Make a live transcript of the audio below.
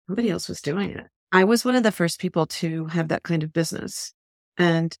nobody else was doing it. I was one of the first people to have that kind of business.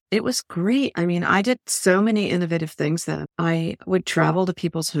 And it was great. I mean, I did so many innovative things that I would travel to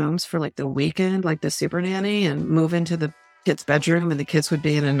people's homes for like the weekend, like the super nanny, and move into the kids' bedroom, and the kids would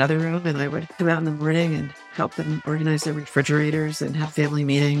be in another room. And I would come out in the morning and help them organize their refrigerators and have family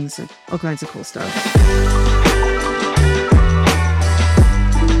meetings and all kinds of cool stuff.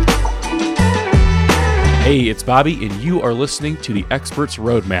 Hey, it's Bobby, and you are listening to The Expert's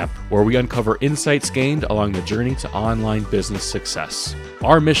Roadmap, where we uncover insights gained along the journey to online business success.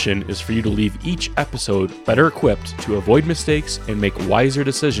 Our mission is for you to leave each episode better equipped to avoid mistakes and make wiser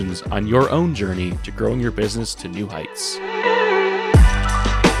decisions on your own journey to growing your business to new heights.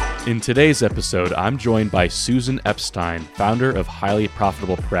 In today's episode, I'm joined by Susan Epstein, founder of Highly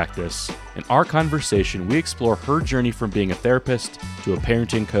Profitable Practice. In our conversation, we explore her journey from being a therapist to a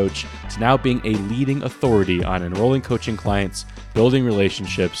parenting coach to now being a leading authority on enrolling coaching clients, building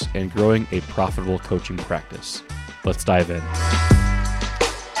relationships, and growing a profitable coaching practice. Let's dive in.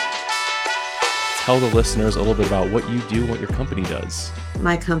 Tell the listeners a little bit about what you do and what your company does.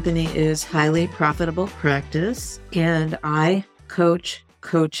 My company is Highly Profitable Practice, and I coach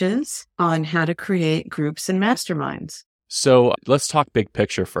coaches on how to create groups and masterminds. So let's talk big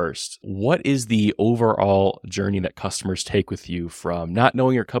picture first. What is the overall journey that customers take with you from not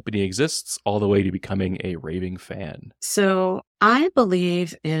knowing your company exists all the way to becoming a raving fan? So I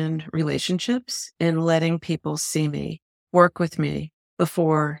believe in relationships and letting people see me, work with me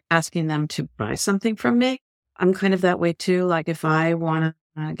before asking them to buy something from me. I'm kind of that way too. Like if I want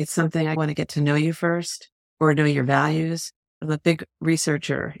to get something, I want to get to know you first or know your values. I'm a big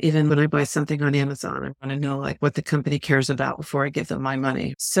researcher. Even when I buy something on Amazon, I want to know like what the company cares about before I give them my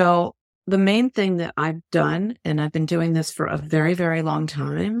money. So the main thing that I've done, and I've been doing this for a very, very long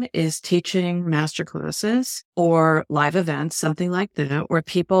time, is teaching masterclasses or live events, something like that, where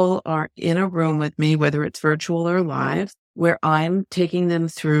people are in a room with me, whether it's virtual or live, where I'm taking them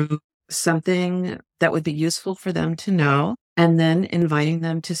through something that would be useful for them to know, and then inviting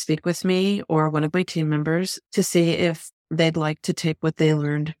them to speak with me or one of my team members to see if they'd like to take what they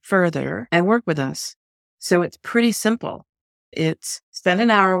learned further and work with us. So it's pretty simple. It's spend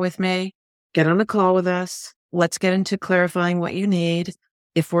an hour with me, get on a call with us. Let's get into clarifying what you need.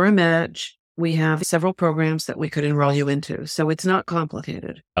 If we're a match, we have several programs that we could enroll you into. So it's not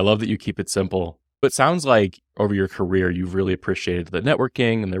complicated. I love that you keep it simple. It sounds like over your career, you've really appreciated the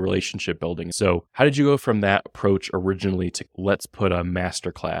networking and the relationship building. So how did you go from that approach originally to let's put a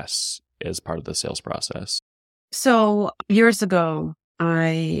masterclass as part of the sales process? So years ago,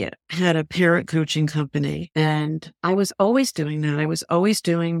 I had a parent coaching company, and I was always doing that. I was always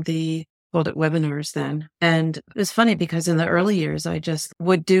doing called it webinars then. And it was funny because in the early years, I just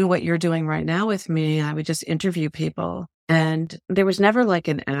would do what you're doing right now with me. I would just interview people. And there was never like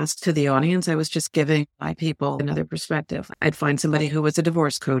an ask to the audience. I was just giving my people another perspective. I'd find somebody who was a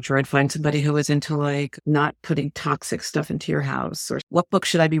divorce coach, or I'd find somebody who was into like not putting toxic stuff into your house, or what book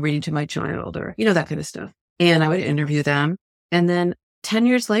should I be reading to my child, or, that kind of stuff. And I would interview them. And then 10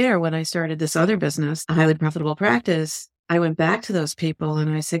 years later, when I started this other business, a Highly Profitable Practice, I went back to those people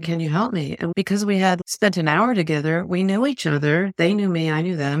and I said, can you help me? And because we had spent an hour together, we knew each other. They knew me, I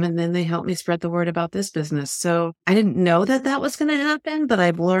knew them. And then they helped me spread the word about this business. So I didn't know that was going to happen, but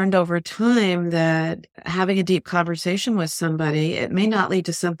I've learned over time that having a deep conversation with somebody, it may not lead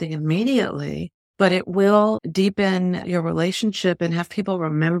to something immediately, but it will deepen your relationship and have people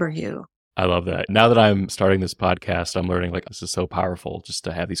remember you. I love that. Now that I'm starting this podcast, I'm learning like this is so powerful just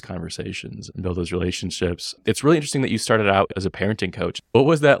to have these conversations and build those relationships. It's really interesting that you started out as a parenting coach. What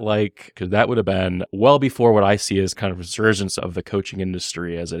was that like? Because that would have been well before what I see as kind of resurgence of the coaching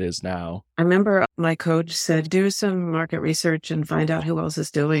industry as it is now. I remember my coach said, do some market research and find out who else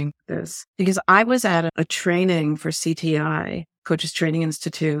is doing this. Because I was at a training for CTI, Coaches Training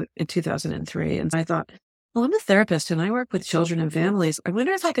Institute, in 2003. And I thought, well, I'm a therapist and I work with children and families. I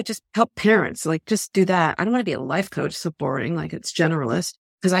wonder if I could just help parents, like just do that. I don't want to be a life coach, so boring, like it's generalist,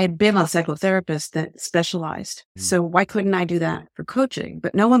 because I had been a psychotherapist that specialized. So why couldn't I do that for coaching?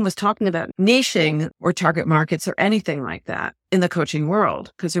 But no one was talking about niching or target markets or anything like that in the coaching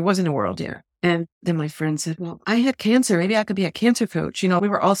world, because there wasn't a world yet. And then my friend said, well, I had cancer. Maybe I could be a cancer coach. We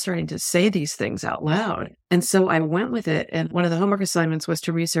were all starting to say these things out loud. And so I went with it. And one of the homework assignments was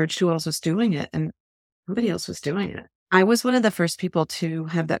to research who else was doing it. And nobody else was doing it. I was one of the first people to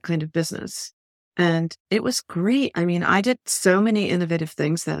have that kind of business. And it was great. I mean, I did so many innovative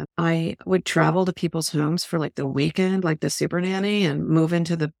things that I would travel to people's homes for like the weekend, like the super nanny, and move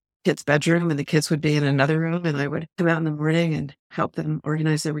into the kids' bedroom, and the kids would be in another room, and I would come out in the morning and help them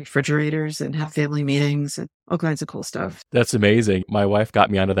organize their refrigerators and have family meetings and all kinds of cool stuff. That's amazing. My wife got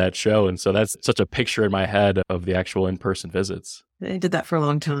me onto that show. And so that's such a picture in my head of the actual in-person visits. I did that for a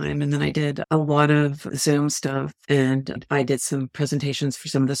long time. And then I did a lot of Zoom stuff. And I did some presentations for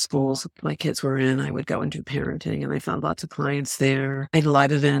some of the schools my kids were in. I would go and do parenting, and I found lots of clients there. I had a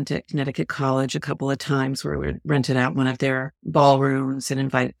live event at Connecticut College a couple of times where we rented out one of their ballrooms and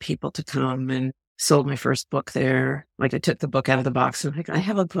invited people to come, and sold my first book there. Like, I took the book out of the box and I'm like, I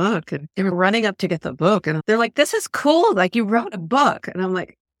have a book. And they were running up to get the book. And they're like, this is cool. Like, you wrote a book. And I'm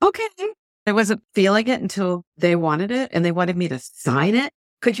like, okay. I wasn't feeling it until they wanted it, and they wanted me to sign it.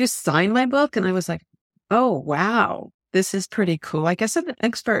 Could you sign my book? And I was like, oh, wow, this is pretty cool. I guess I'm an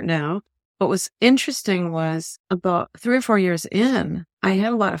expert now. What was interesting was about 3 or 4 years in, I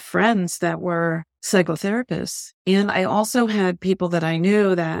had a lot of friends that were psychotherapists. And I also had people that I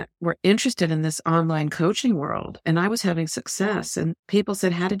knew that were interested in this online coaching world. And I was having success. And people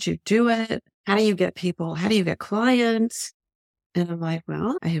said, how did you do it? How do you get people? How do you get clients? And I'm like,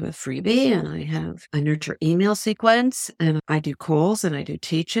 well, I have a freebie, and I have a nurture email sequence, and I do calls and I do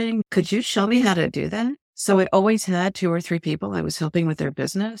teaching. Could you show me how to do that? So it always had 2 or 3 people I was helping with their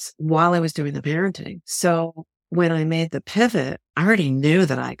business while I was doing the parenting. So when I made the pivot, I already knew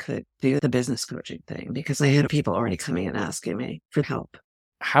that I could do the business coaching thing because I had people already coming and asking me for help.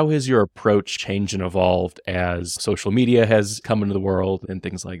 How has your approach changed and evolved as social media has come into the world and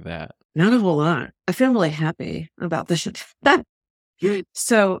things like that? Not a whole lot. I feel really happy about this.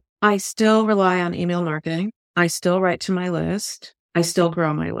 So I still rely on email marketing. I still write to my list. I still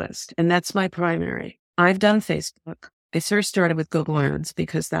grow my list. And that's my primary. I've done Facebook. I first started with Google Ads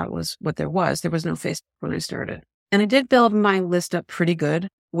because that was what there was. There was no Facebook when I started. And I did build my list up pretty good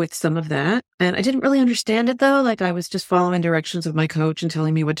with some of that. And I didn't really understand it though. Like, I was just following directions of my coach and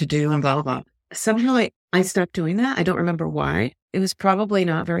telling me what to do and blah, blah, blah. Somehow I stopped doing that. I don't remember why. It was probably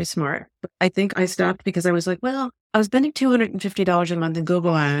not very smart. But I think I stopped because I was like, well, I was spending $250 a month in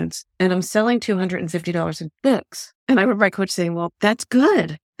Google Ads, and I'm selling $250 in books. And I remember my coach saying, well, that's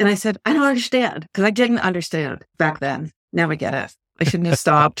good. And I said, I don't understand, because I didn't understand back then. Now I get it. I shouldn't have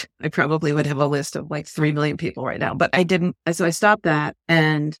stopped. I probably would have a list of like 3 million people right now, but I didn't. So I stopped that,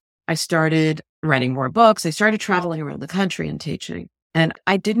 and I started writing more books. I started traveling around the country and teaching. And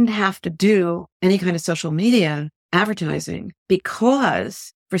I didn't have to do any kind of social media advertising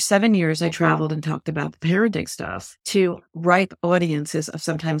because for 7 years, I traveled and talked about the parenting stuff to ripe audiences of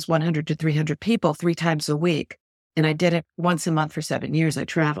sometimes 100 to 300 people 3 times a week. And I did it once a month for 7 years. I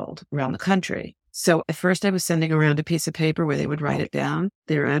traveled around the country. So at first I was sending around a piece of paper where they would write it down,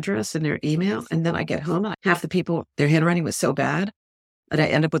 their address and their email. And then I get home and half the people, their handwriting was so bad that I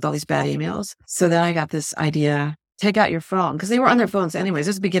end up with all these bad emails. So then I got this idea, take out your phone, because they were on their phones anyways.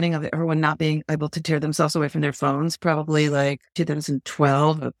 This is the beginning of everyone not being able to tear themselves away from their phones, probably like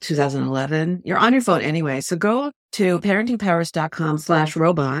 2012 or 2011. You're on your phone anyway. So go to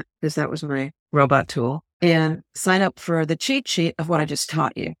parentingpowers.com/robot, because that was my robot tool, and sign up for the cheat sheet of what I just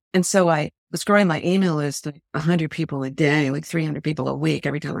taught you. And so I was growing my email list to 100 people a day, like 300 people a week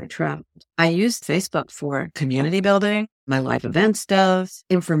every time I traveled. I used Facebook for community building, my live event stuff,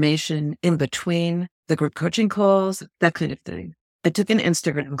 information in between the group coaching calls, that kind of thing. I took an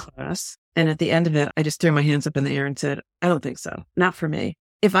Instagram class, and at the end of it, I just threw my hands up in the air and said, I don't think so. Not for me.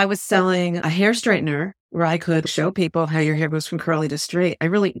 If I was selling a hair straightener where I could show people how your hair goes from curly to straight, I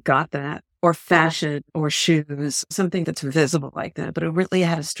really got that. Or fashion or shoes, something that's visible like that. But I really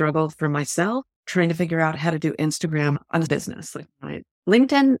had a struggle for myself trying to figure out how to do Instagram on business.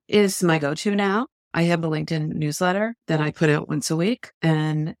 LinkedIn is my go-to now. I have a LinkedIn newsletter that I put out once a week,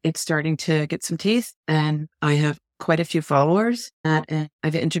 and it's starting to get some teeth, and I have quite a few followers, and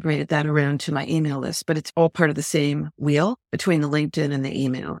I've integrated that around to my email list, but it's all part of the same wheel between the LinkedIn and the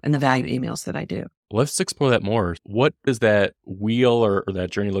email and the value emails that I do. Let's explore that more. What does that wheel or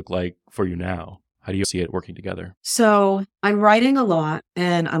that journey look like for you now? How do you see it working together? So I'm writing a lot,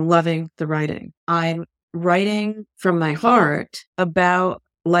 and I'm loving the writing. I'm writing from my heart about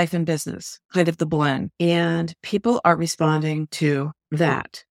life and business, kind of the blend. And people are responding to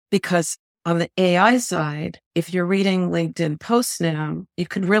that because on the AI side, if you're reading LinkedIn posts now, you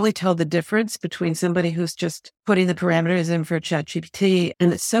can really tell the difference between somebody who's just putting the parameters in for ChatGPT,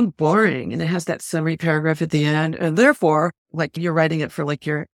 and it's so boring, and it has that summary paragraph at the end, and therefore, like you're writing it for like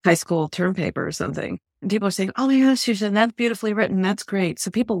your high school term paper or something. And people are saying, oh my gosh, Susan, that's beautifully written. That's great. So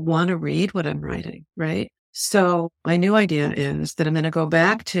people want to read what I'm writing, right? So my new idea is that I'm going to go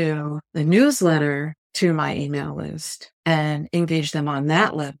back to the newsletter, to my email list, and engage them on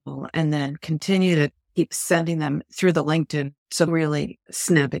that level, and then continue to keep sending them through the LinkedIn. So really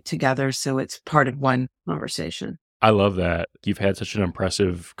snap it together so it's part of one conversation. I love that. You've had such an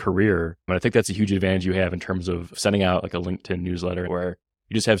impressive career. And I think that's a huge advantage you have in terms of sending out like a LinkedIn newsletter where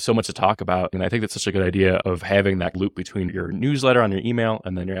you just have so much to talk about. And I think that's such a good idea of having that loop between your newsletter on your email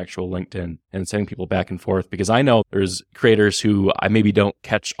and then your actual LinkedIn and sending people back and forth. Because I know there's creators who I maybe don't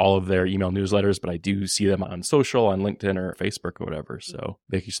catch all of their email newsletters, but I do see them on social, on LinkedIn or Facebook or whatever. So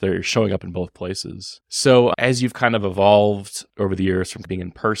making sure you're showing up in both places. So as you've kind of evolved over the years from being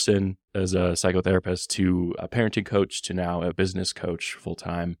in person as a psychotherapist to a parenting coach to now a business coach full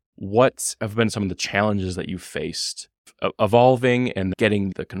time, what have been some of the challenges that you've faced evolving and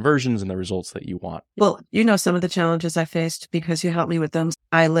getting the conversions and the results that you want? Well, you know some of the challenges I faced because you helped me with them.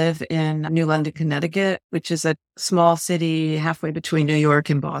 I live in New London, Connecticut, which is a small city halfway between New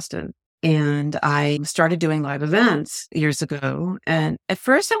York and Boston. And I started doing live events years ago. And at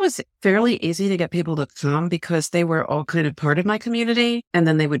first it was fairly easy to get people to come because they were all kind of part of my community. And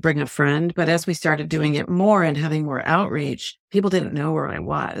then they would bring a friend. But as we started doing it more and having more outreach, people didn't know where I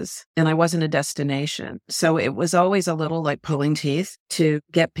was and I wasn't a destination. So it was always a little like pulling teeth to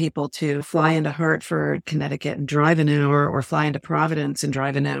get people to fly into Hartford, Connecticut and drive an hour, or fly into Providence and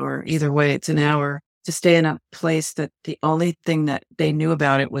drive an hour. Either way, it's an hour to stay in a place that the only thing that they knew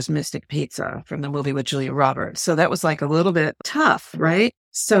about it was Mystic Pizza from the movie with Julia Roberts. So that was like a little bit tough, right?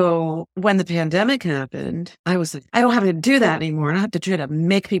 So when the pandemic happened, I was like, I don't have to do that anymore. I don't have to try to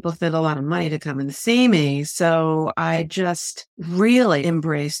make people spend a lot of money to come and see me. So I just really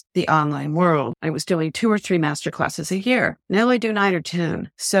embraced the online world. I was doing 2 or 3 master classes a year. Now I do 9 or 10.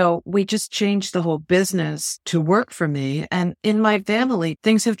 So we just changed the whole business to work for me. And in my family,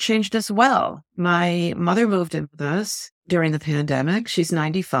 things have changed as well. My mother moved in with us during the pandemic. She's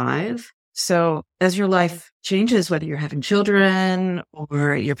 95. So as your life changes, whether you're having children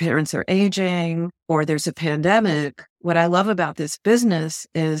or your parents are aging or there's a pandemic, what I love about this business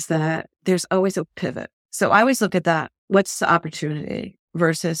is that there's always a pivot. So I always look at that. What's the opportunity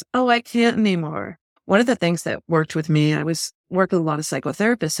versus, oh, I can't anymore. One of the things that worked with me, I was working with a lot of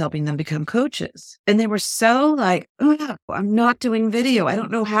psychotherapists, helping them become coaches. And they were so like, oh, yeah, I'm not doing video. I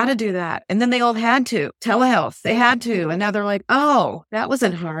don't know how to do that. And then they all had to. Telehealth, they had to. And now they're like, oh, that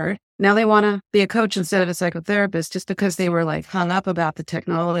wasn't hard. Now they want to be a coach instead of a psychotherapist just because they were like hung up about the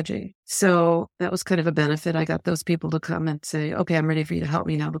technology. So that was kind of a benefit. I got those people to come and say, okay, I'm ready for you to help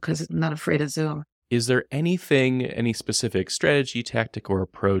me now because I'm not afraid of Zoom. Is there anything, any specific strategy, tactic, or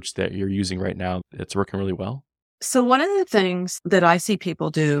approach that you're using right now that's working really well? So one of the things that I see people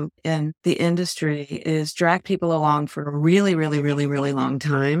do in the industry is drag people along for a really, really, really, really long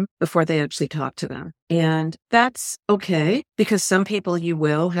time before they actually talk to them. And that's okay because some people you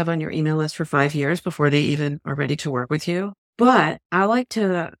will have on your email list for 5 years before they even are ready to work with you. But I like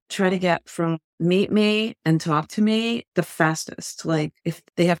to try to get from meet me and talk to me the fastest. Like if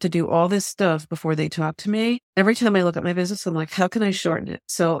they have to do all this stuff before they talk to me, every time I look at my business, I'm like, how can I shorten it?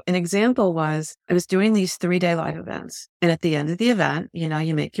 So an example was I was doing these 3-day live events. And at the end of the event, you know,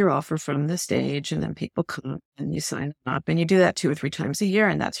 you make your offer from the stage and then people come and you sign up and you do that 2 or 3 times a year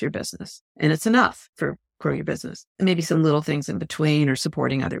and that's your business. And it's enough for grow your business. And maybe some little things in between or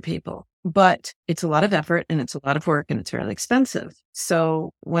supporting other people. But it's a lot of effort and it's a lot of work and it's fairly expensive. So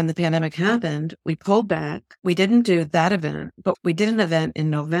when the pandemic happened, we pulled back. We didn't do that event, but we did an event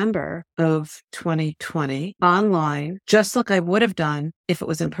in November of 2020 online, just like I would have done if it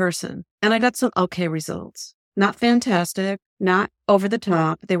was in person. And I got some okay results. Not fantastic, not over the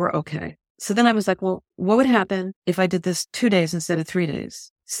top. They were okay. So then I was like, well, what would happen if I did this 2 days instead of 3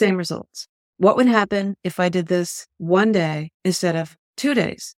 days? Same results. What would happen if I did this 1 day instead of 2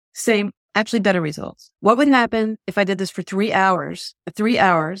 days? Same, actually better results. What would happen if I did this for 3 hours, a 3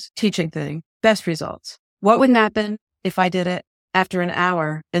 hours teaching thing? Best results. What would happen if I did it after an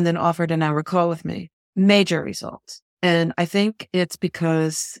hour and then offered an hour call with me? Major results. And I think it's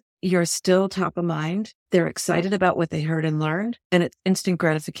because you're still top of mind. They're excited about what they heard and learned, and it's instant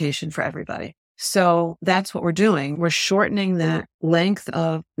gratification for everybody. So that's what we're doing. We're shortening that length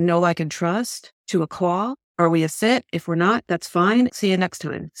of know, like, and trust to a call. Are we a fit? If we're not, that's fine. See you next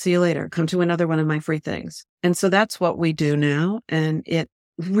time. See you later. Come to another one of my free things. And so that's what we do now. And it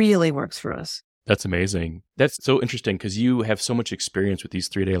really works for us. That's amazing. That's so interesting because you have so much experience with these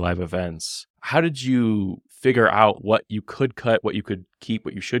 3-day live events. How did you figure out what you could cut, what you could keep,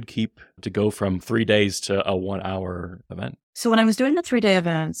 what you should keep to go from 3 days to a 1-hour event? So when I was doing the 3-day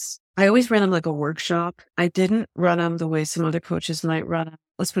events, I always ran them like a workshop. I didn't run them the way some other coaches might run them.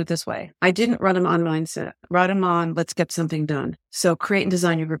 Let's put it this way. I didn't run them on mindset. Run them on, let's get something done. So create and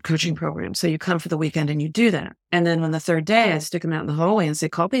design your group coaching program. So you come for the weekend and you do that. And then on the third day, I stick them out in the hallway and say,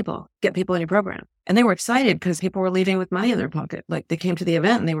 call people, get people in your program. And they were excited because people were leaving with money in their pocket. Like they came to the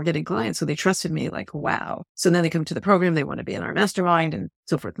event and they were getting clients. So they trusted me like, wow. So then they come to the program. They want to be in our mastermind and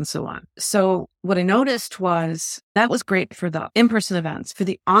so forth and so on. So what I noticed was that was great for the in-person events. For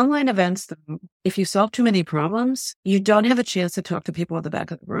the online events, though, if you solve too many problems, you don't have a chance to talk to people at the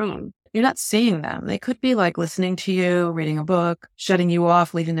back of the room. You're not seeing them. They could be like listening to you, reading a book, shutting you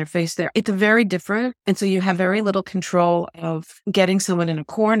off, leaving their face there. It's very different. And so you have very little control of getting someone in a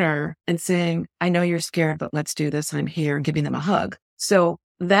corner and saying, I know you're scared, but let's do this. I'm here, and giving them a hug. So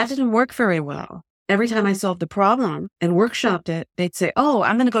that didn't work very well. Every time I solved the problem and workshopped it, they'd say, oh,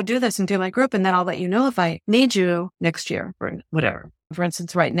 I'm going to go do this and do my group. And then I'll let you know if I need you next year or whatever. For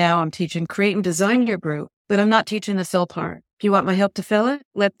instance, right now I'm teaching create and design your group, but I'm not teaching the fill part. If you want my help to fill it,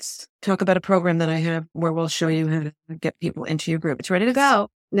 let's talk about a program that I have where we'll show you how to get people into your group. It's ready to go.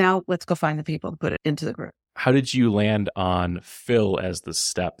 Now let's go find the people to put it into the group. How did you land on fill as the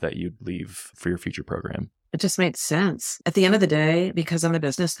step that you'd leave for your future program? It just made sense. At the end of the day, because I'm a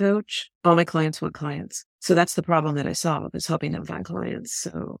business coach, all my clients want clients. So that's the problem that I solve, is helping them find clients.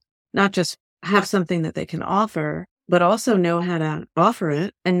 So not just have something that they can offer, but also know how to offer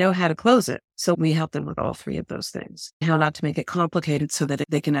it and know how to close it. So we help them with all three of those things, how not to make it complicated so that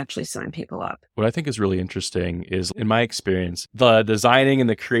they can actually sign people up. What I think is really interesting is, in my experience, the designing and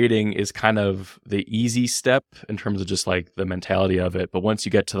the creating is kind of the easy step in terms of just like the mentality of it. But once you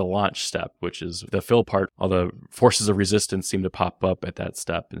get to the launch step, which is the fill part, all the forces of resistance seem to pop up at that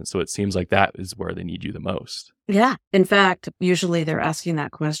step. And so it seems like that is where they need you the most. Yeah. In fact, usually they're asking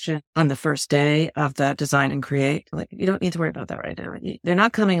that question on the first day of the design and create. Like, you don't need to worry about that right now. They're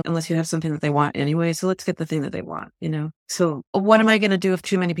not coming unless you have something that they want anyway. So let's get the thing that they want, So what am I going to do if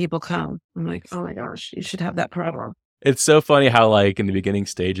too many people come? I'm like, oh my gosh, you should have that problem. It's so funny how like in the beginning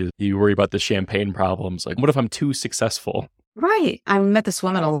stages, you worry about the champagne problems. Like, what if I'm too successful? Right. I met this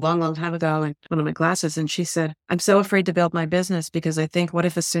woman a long, long time ago in one of my classes, and she said, I'm so afraid to build my business because I think, what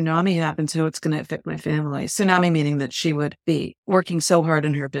if a tsunami happens? So it's going to affect my family. Tsunami meaning that she would be working so hard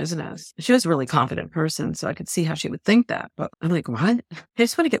in her business. She was a really confident person, so I could see how she would think that. But I'm like, what? I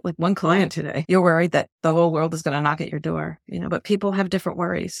just want to get like one client today. You're worried that the whole world is going to knock at your door, but people have different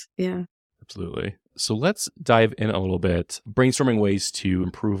worries. Yeah. Absolutely. So let's dive in a little bit, brainstorming ways to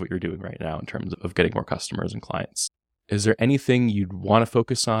improve what you're doing right now in terms of getting more customers and clients. Is there anything you'd want to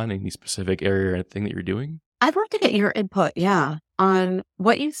focus on, any specific area or anything that you're doing? I'd love to get your input, on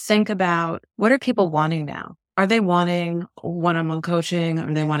what you think about what are people wanting now? Are they wanting one-on-one coaching?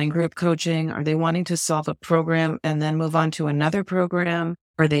 Are they wanting group coaching? Are they wanting to solve a program and then move on to another program?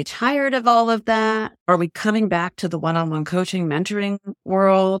 Are they tired of all of that? Are we coming back to the one-on-one coaching, mentoring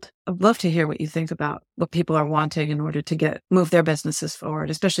world? I'd love to hear what you think about what people are wanting in order to move their businesses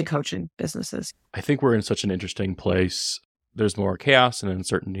forward, especially coaching businesses. I think we're in such an interesting place. There's more chaos and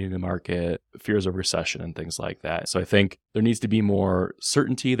uncertainty in the market, fears of recession and things like that. So I think there needs to be more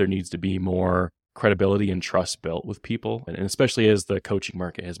certainty. There needs to be more credibility and trust built with people. And especially as the coaching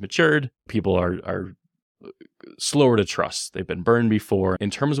market has matured, people are slower to trust. They've been burned before.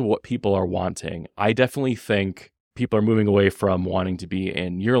 In terms of what people are wanting, I definitely think people are moving away from wanting to be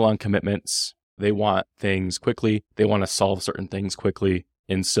in year-long commitments. They want things quickly. They want to solve certain things quickly.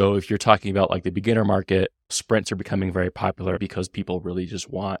 And so if you're talking about like the beginner market, sprints are becoming very popular because people really just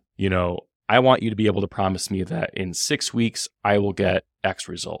want, I want you to be able to promise me that in 6 weeks, I will get X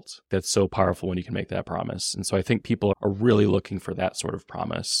result. That's so powerful when you can make that promise. And so I think people are really looking for that sort of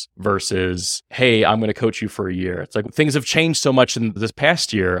promise versus, hey, I'm going to coach you for a year. It's like things have changed so much in this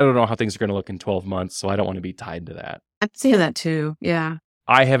past year. I don't know how things are going to look in 12 months. So I don't want to be tied to that. I'm seeing that too. Yeah.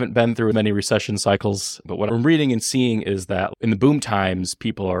 I haven't been through many recession cycles, but what I'm reading and seeing is that in the boom times,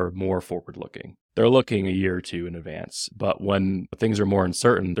 people are more forward looking. They're looking a year or two in advance. But when things are more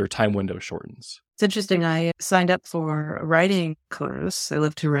uncertain, their time window shortens. It's interesting. I signed up for a writing course. I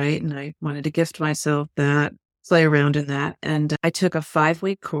love to write and I wanted to gift myself that, play around in that. And I took a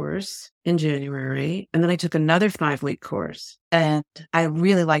 5-week course in January, and then I took another 5-week course. And I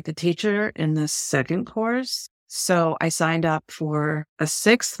really liked the teacher in the second course. So I signed up for a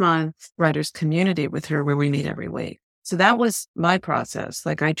 6-month writers community with her where we meet every week. So that was my process.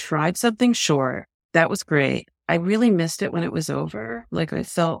 Like I tried something short. That was great. I really missed it when it was over. Like I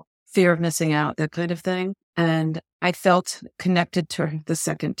felt fear of missing out, that kind of thing. And I felt connected to the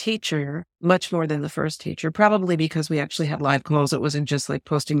second teacher much more than the first teacher, probably because we actually had live calls. It wasn't just like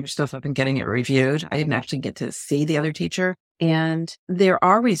posting your stuff up and getting it reviewed. I didn't actually get to see the other teacher. And there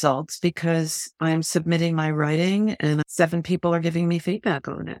are results because I'm submitting my writing and 7 people are giving me feedback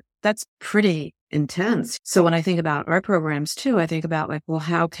on it. That's pretty intense. So when I think about our programs too, I think about like, well,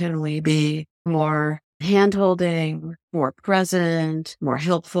 how can we be more hand-holding, more present, more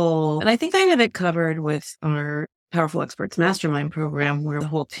helpful? And I think I have it covered with our Powerful Experts Mastermind program, where the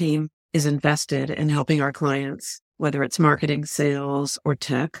whole team is invested in helping our clients, whether it's marketing, sales, or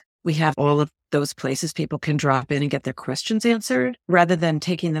tech. We have all of those places people can drop in and get their questions answered, rather than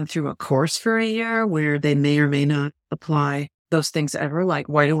taking them through a course for a year where they may or may not apply those things ever. Like,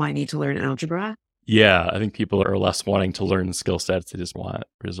 why do I need to learn algebra? Yeah, I think people are less wanting to learn skill sets. They just want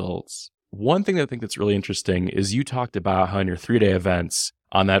results. One thing that I think that's really interesting is you talked about how in your 3-day events,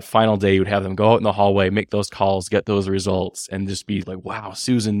 on that final day, you would have them go out in the hallway, make those calls, get those results, and just be like, wow,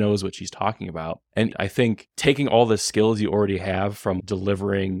 Susan knows what she's talking about. And I think taking all the skills you already have from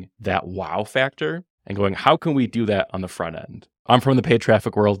delivering that wow factor and going, how can we do that on the front end? I'm from the paid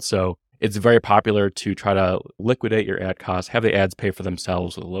traffic world, so it's very popular to try to liquidate your ad costs, have the ads pay for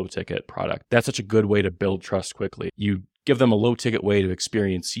themselves with a low ticket product. That's such a good way to build trust quickly. You give them a low ticket way to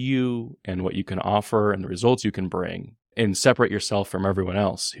experience you and what you can offer and the results you can bring, and separate yourself from everyone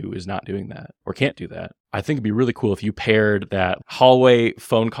else who is not doing that or can't do that. I think it'd be really cool if you paired that hallway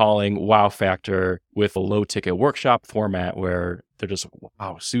phone calling wow factor with a low ticket workshop format where they're just,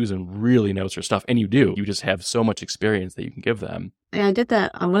 wow, Susan really knows her stuff. And you do. You just have so much experience that you can give them. And I did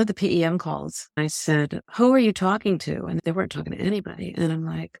that on one of the PEM calls. I said, who are you talking to? And they weren't talking to anybody. And I'm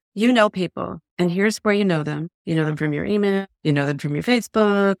like, you know people. And here's where you know them. You know them from your email. You know them from your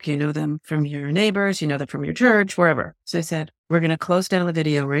Facebook. You know them from your neighbors. You know them from your church, wherever. So I said, we're going to close down the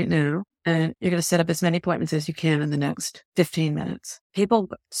video right now. And you're going to set up as many appointments as you can in the next 15 minutes. People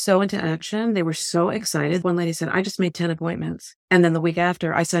got so into action. They were so excited. One lady said, I just made 10 appointments. And then the week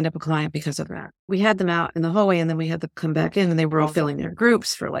after, I signed up a client because of that. We had them out in the hallway, and then we had them come back in, and they were all filling their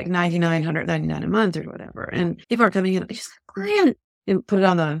groups for like $99, $199 a month or whatever. And people are coming in, they just client, and put it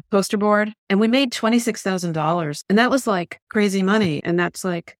on the poster board. And we made $26,000. And that was like crazy money. And that's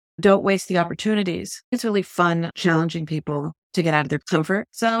like, don't waste the opportunities. It's really fun challenging people to get out of their comfort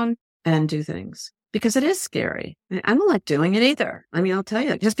zone and do things, because it is scary. I don't like doing it either. I mean, I'll tell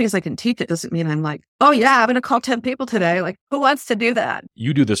you, just because I can teach it doesn't mean I'm like, oh yeah, I'm going to call 10 people today. Like, who wants to do that?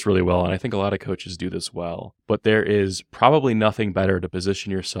 You do this really well, and I think a lot of coaches do this well. But there is probably nothing better to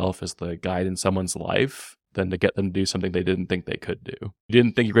position yourself as the guide in someone's life than to get them to do something they didn't think they could do. You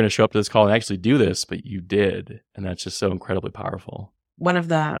didn't think you were going to show up to this call and actually do this, but you did. And that's just so incredibly powerful. One of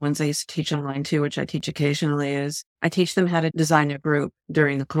the ones I used to teach online too, which I teach occasionally, is I teach them how to design a group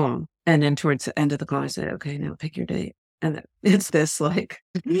during the call. And then towards the end of the call, I say, okay, now pick your date. And then it's this like,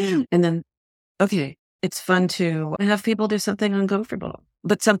 and then, okay, it's fun to have people do something uncomfortable,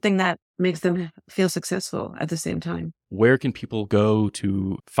 but something that makes them feel successful at the same time. Where can people go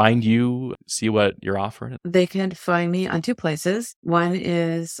to find you, see what you're offering? They can find me on 2 places. One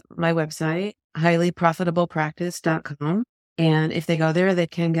is my website, highlyprofitablepractice.com. And if they go there, they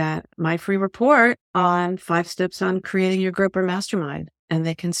can get my free report on 5 steps on creating your group or mastermind. And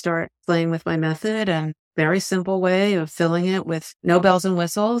they can start playing with my method, and very simple way of filling it with no bells and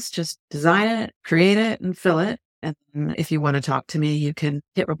whistles. Just design it, create it, and fill it. And if you want to talk to me, you can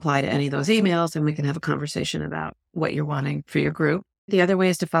hit reply to any of those emails, and we can have a conversation about what you're wanting for your group. The other way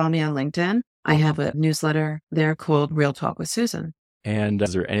is to follow me on LinkedIn. I have a newsletter there called Real Talk with Susan. And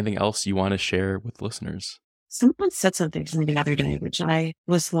is there anything else you want to share with listeners? Someone said something to me the other day, which I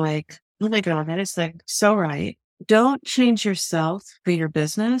was like, oh my God, that is like so right. Don't change yourself for your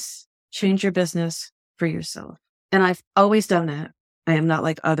business. Change your business for yourself. And I've always done that. I am not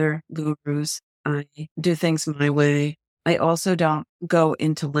like other gurus. I do things my way. I also don't go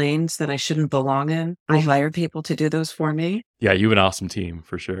into lanes that I shouldn't belong in. I hire people to do those for me. Yeah, you have an awesome team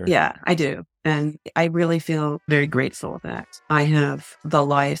for sure. Yeah, I do. And I really feel very grateful that I have the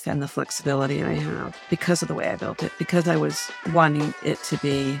life and the flexibility I have because of the way I built it, because I was wanting it to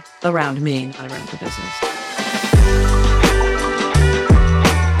be around me, not around the business.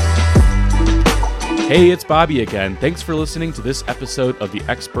 Hey, it's Bobby again. Thanks for listening to this episode of The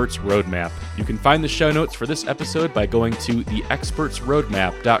Experts Roadmap. You can find the show notes for this episode by going to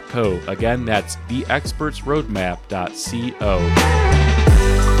theexpertsroadmap.co. Again, that's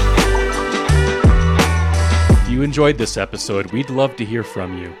theexpertsroadmap.co. If you enjoyed this episode, we'd love to hear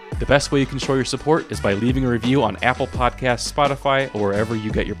from you. The best way you can show your support is by leaving a review on Apple Podcasts, Spotify, or wherever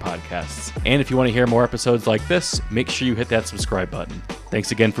you get your podcasts. And if you want to hear more episodes like this, make sure you hit that subscribe button.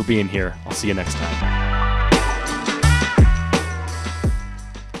 Thanks again for being here. I'll see you next time.